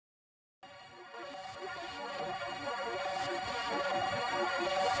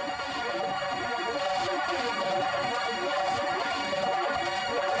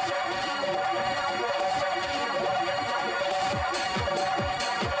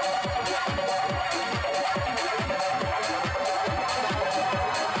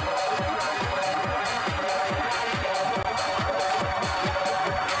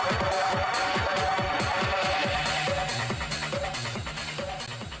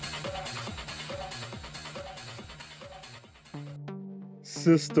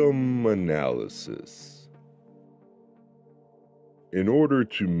System analysis. In order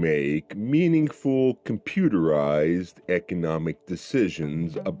to make meaningful computerized economic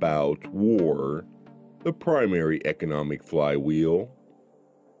decisions about war, the primary economic flywheel,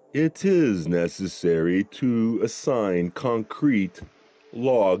 it is necessary to assign concrete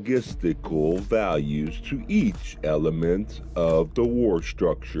logistical values to each element of the war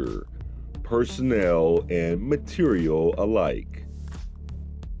structure, personnel and material alike.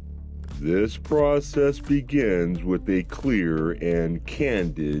 This process begins with a clear and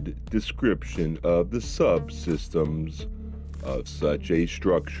candid description of the subsystems of such a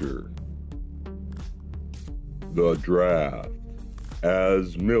structure. The draft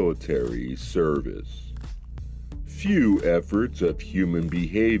as military service. Few efforts of human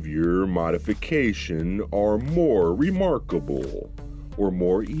behavior modification are more remarkable or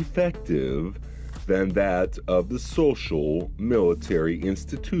more effective than that of the social military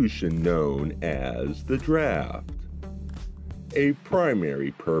institution known as the draft. A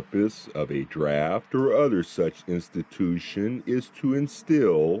primary purpose of a draft or other such institution is to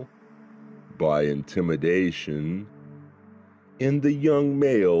instill, by intimidation, in the young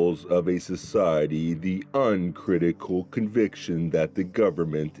males of a society the uncritical conviction that the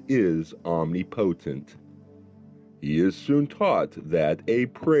government is omnipotent. He is soon taught that a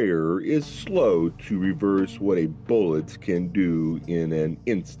prayer is slow to reverse what a bullet can do in an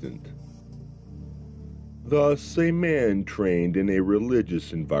instant. Thus, a man trained in a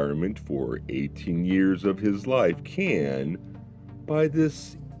religious environment for 18 years of his life can, by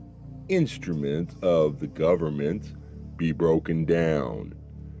this instrument of the government, be broken down,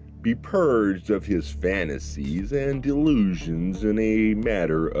 be purged of his fantasies and delusions in a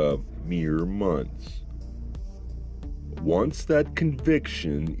matter of mere months. Once that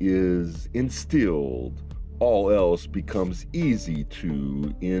conviction is instilled, all else becomes easy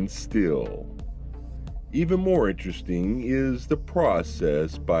to instill. Even more interesting is the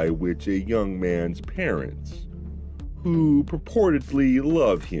process by which a young man's parents, who purportedly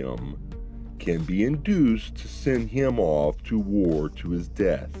love him, can be induced to send him off to war to his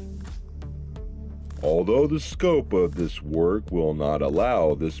death. Although the scope of this work will not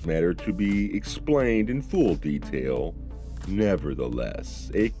allow this matter to be explained in full detail, nevertheless,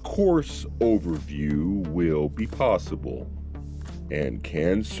 a coarse overview will be possible, and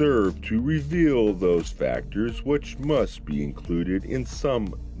can serve to reveal those factors which must be included in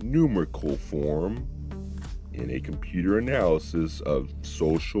some numerical form in a computer analysis of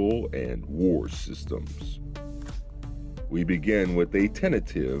social and war systems. We begin with a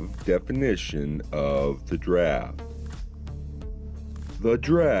tentative definition of the draft. The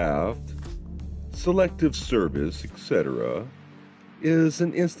draft, selective service, etc., is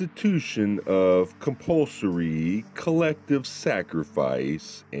an institution of compulsory collective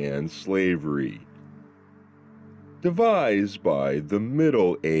sacrifice and slavery, devised by the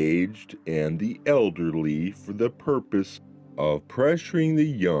middle-aged and the elderly for the purpose of pressuring the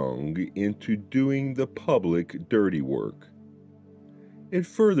young into doing the public dirty work. It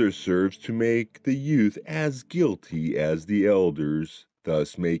further serves to make the youth as guilty as the elders,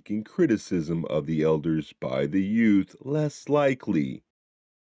 thus making criticism of the elders by the youth less likely.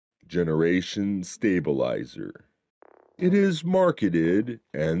 Generation stabilizer. It is marketed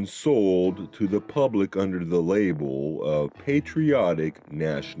and sold to the public under the label of patriotic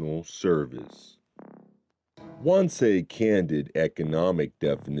national service. Once a candid economic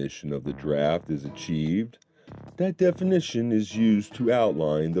definition of the draft is achieved, that definition is used to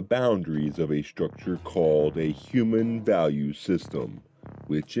outline the boundaries of a structure called a human value system,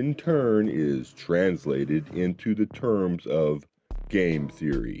 which in turn is translated into the terms of game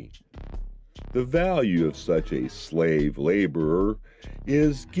theory. The value of such a slave laborer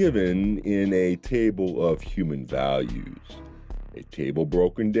is given in a table of human values, a table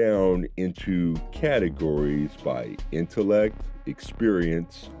broken down into categories by intellect,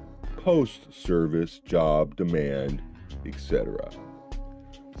 experience, post-service job demand, etc.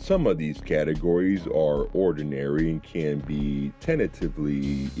 Some of these categories are ordinary and can be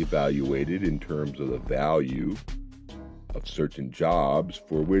tentatively evaluated in terms of the value of certain jobs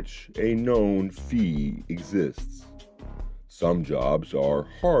for which a known fee exists. Some jobs are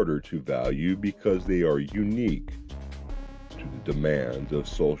harder to value because they are unique to the demands of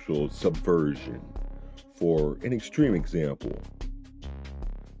social subversion. For an extreme example,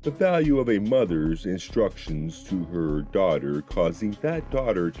 the value of a mother's instructions to her daughter causing that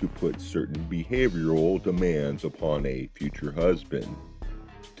daughter to put certain behavioral demands upon a future husband,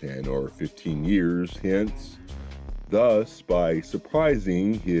 10 or 15 years hence, thus by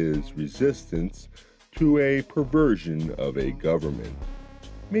surprising his resistance to a perversion of a government.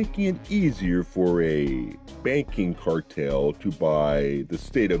 making it easier for a banking cartel to buy the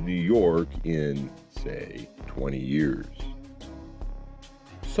state of New York in, say, 20 years.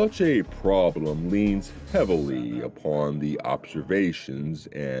 Such a problem leans heavily upon the observations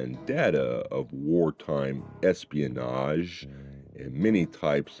and data of wartime espionage and many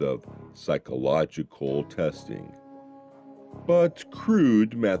types of psychological testing. But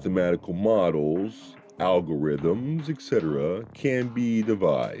crude mathematical models, algorithms, etc., can be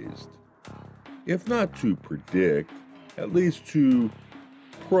devised, if not to predict, at least to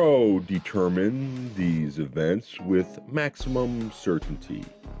determine these events with maximum certainty.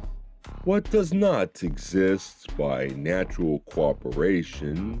 What does not exist by natural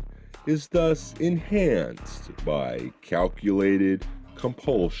cooperation is thus enhanced by calculated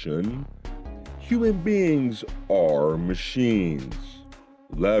compulsion. Human beings are machines,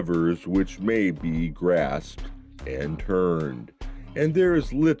 levers which may be grasped and turned, and there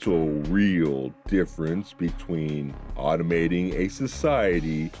is little real difference between automating a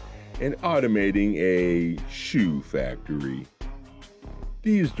society and automating a shoe factory.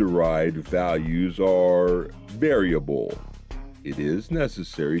 These derived values are variable. It is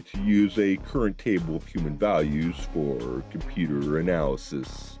necessary to use a current table of human values for computer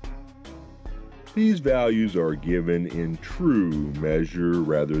analysis. These values are given in true measure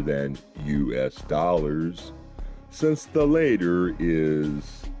rather than US dollars, since the later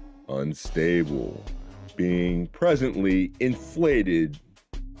is unstable, being presently inflated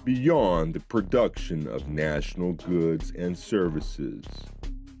beyond the production of national goods and services,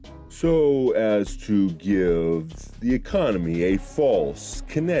 so as to give the economy a false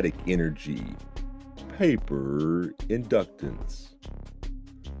kinetic energy, paper inductance.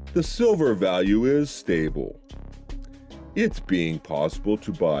 The silver value is stable. It's being possible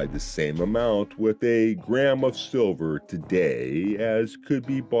to buy the same amount with a gram of silver today as could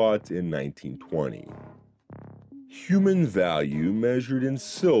be bought in 1920. Human value measured in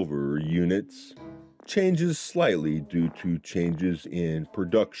silver units changes slightly due to changes in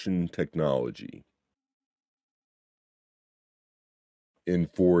production technology.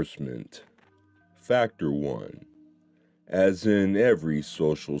 Enforcement. Factor 1. As in every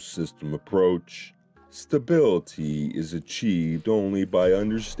social system approach, stability is achieved only by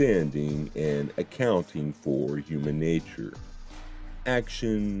understanding and accounting for human nature,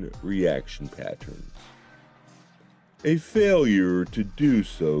 action-reaction patterns. A failure to do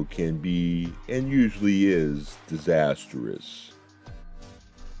so can be, and usually is, disastrous.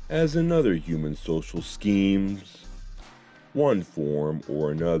 As in other human social schemes, one form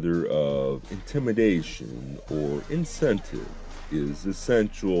or another of intimidation or incentive is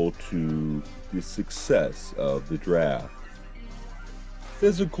essential to the success of the draft.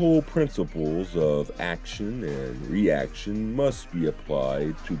 Physical principles of action and reaction must be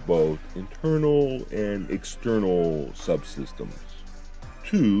applied to both internal and external subsystems.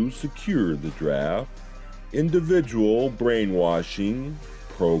 To secure the draft, individual brainwashing,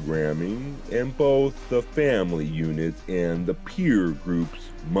 programming, and both the family unit and the peer groups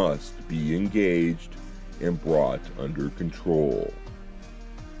must be engaged and brought under control.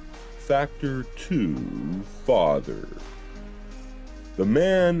 Factor 2. Father. The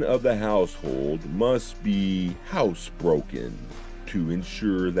man of the household must be housebroken to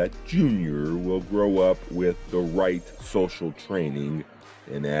ensure that Junior will grow up with the right social training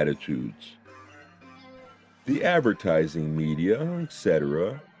and attitudes. The advertising media,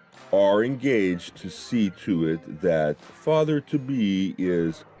 etc., are engaged to see to it that father-to-be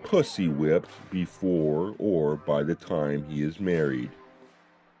is pussy-whipped before or by the time he is married.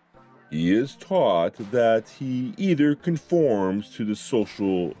 He is taught that he either conforms to the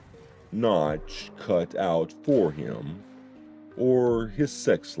social notch cut out for him, or his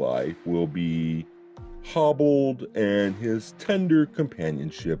sex life will be hobbled and his tender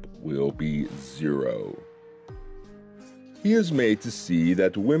companionship will be zero. He is made to see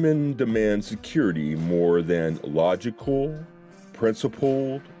that women demand security more than logical,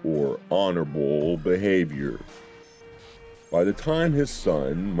 principled, or honorable behavior. By the time his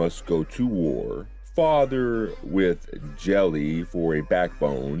son must go to war, father, with jelly for a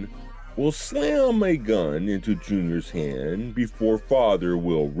backbone, will slam a gun into Junior's hand before father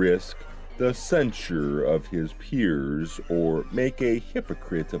will risk the censure of his peers or make a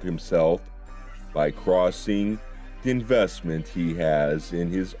hypocrite of himself by crossing the investment he has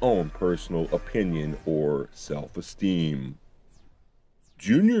in his own personal opinion or self-esteem.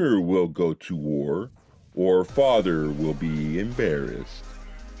 Junior will go to war, or father will be embarrassed.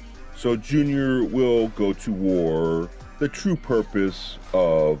 So Junior will go to war, the true purpose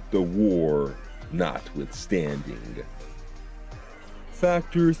of the war notwithstanding.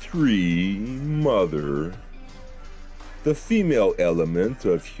 Factor 3, Mother. The female element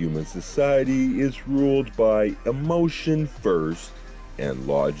of human society is ruled by emotion first and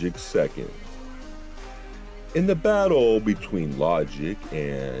logic second. In the battle between logic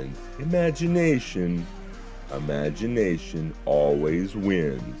and imagination, imagination always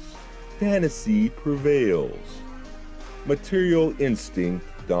wins. Fantasy prevails. Material instinct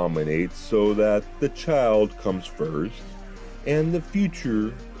dominates so that the child comes first and the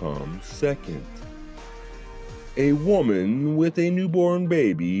future comes second. A woman with a newborn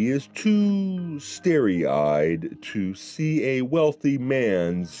baby is too starry-eyed to see a wealthy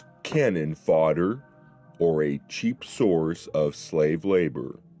man's cannon fodder or a cheap source of slave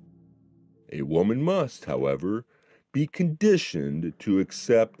labor. A woman must, however, be conditioned to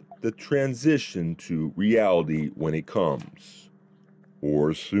accept the transition to reality when it comes,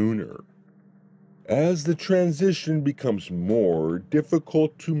 or sooner. As the transition becomes more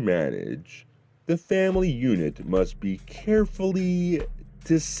difficult to manage, the family unit must be carefully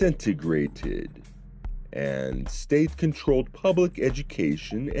disintegrated, and state-controlled public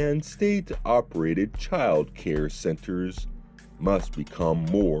education and state-operated child care centers must become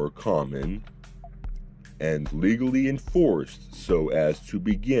more common and legally enforced so as to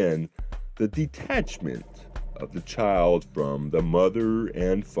begin the detachment of the child from the mother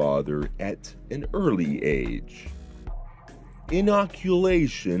and father at an early age.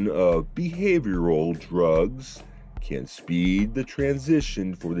 Inoculation of behavioral drugs can speed the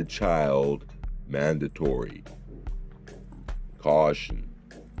transition for the child. Mandatory. Caution.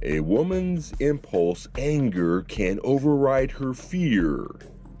 A woman's impulse anger can override her fear.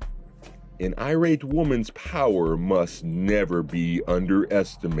 An irate woman's power must never be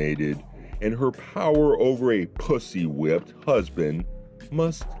underestimated, and her power over a pussy-whipped husband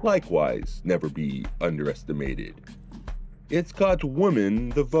must likewise never be underestimated. It's got women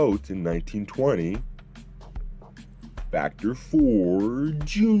the vote in 1920. Factor 4,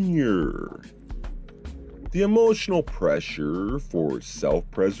 Junior. The emotional pressure for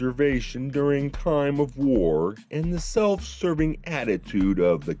self-preservation during time of war and the self-serving attitude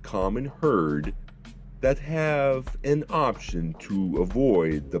of the common herd that have an option to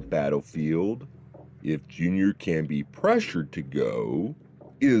avoid the battlefield, if Junior can be pressured to go,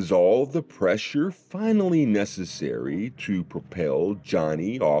 is all the pressure finally necessary to propel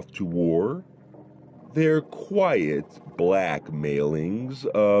Johnny off to war? Their quiet blackmailings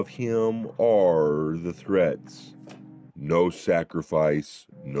of him are the threats. No sacrifice,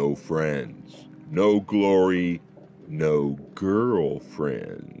 no friends. No glory, no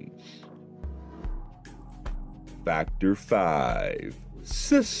girlfriends. Factor 5,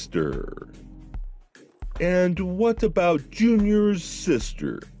 Sister. And what about Junior's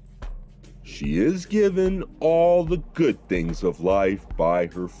sister? She is given all the good things of life by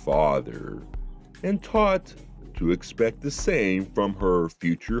her father, and taught to expect the same from her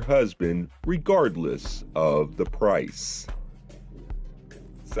future husband regardless of the price.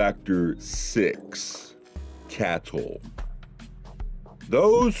 Factor 6, Cattle.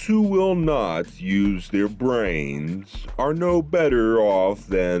 Those who will not use their brains are no better off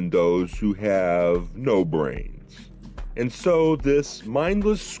than those who have no brains. And so this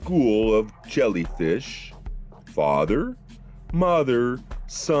mindless school of jellyfish, father, mother,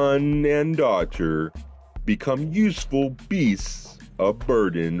 son, and daughter, become useful beasts of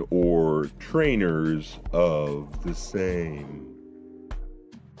burden or trainers of the same.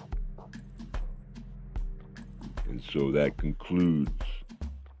 And so that concludes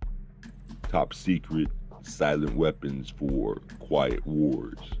Top Secret Silent Weapons for Quiet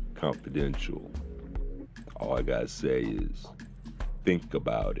Wars, Confidential. All I gotta say is, think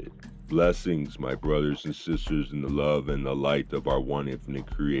about it. Blessings, my brothers and sisters, in the love and the light of our one infinite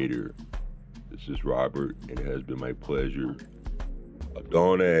creator. This is Robert, and it has been my pleasure.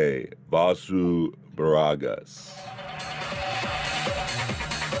 Adone Vasu Baragas.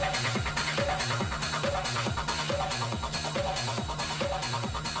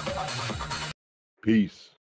 Peace.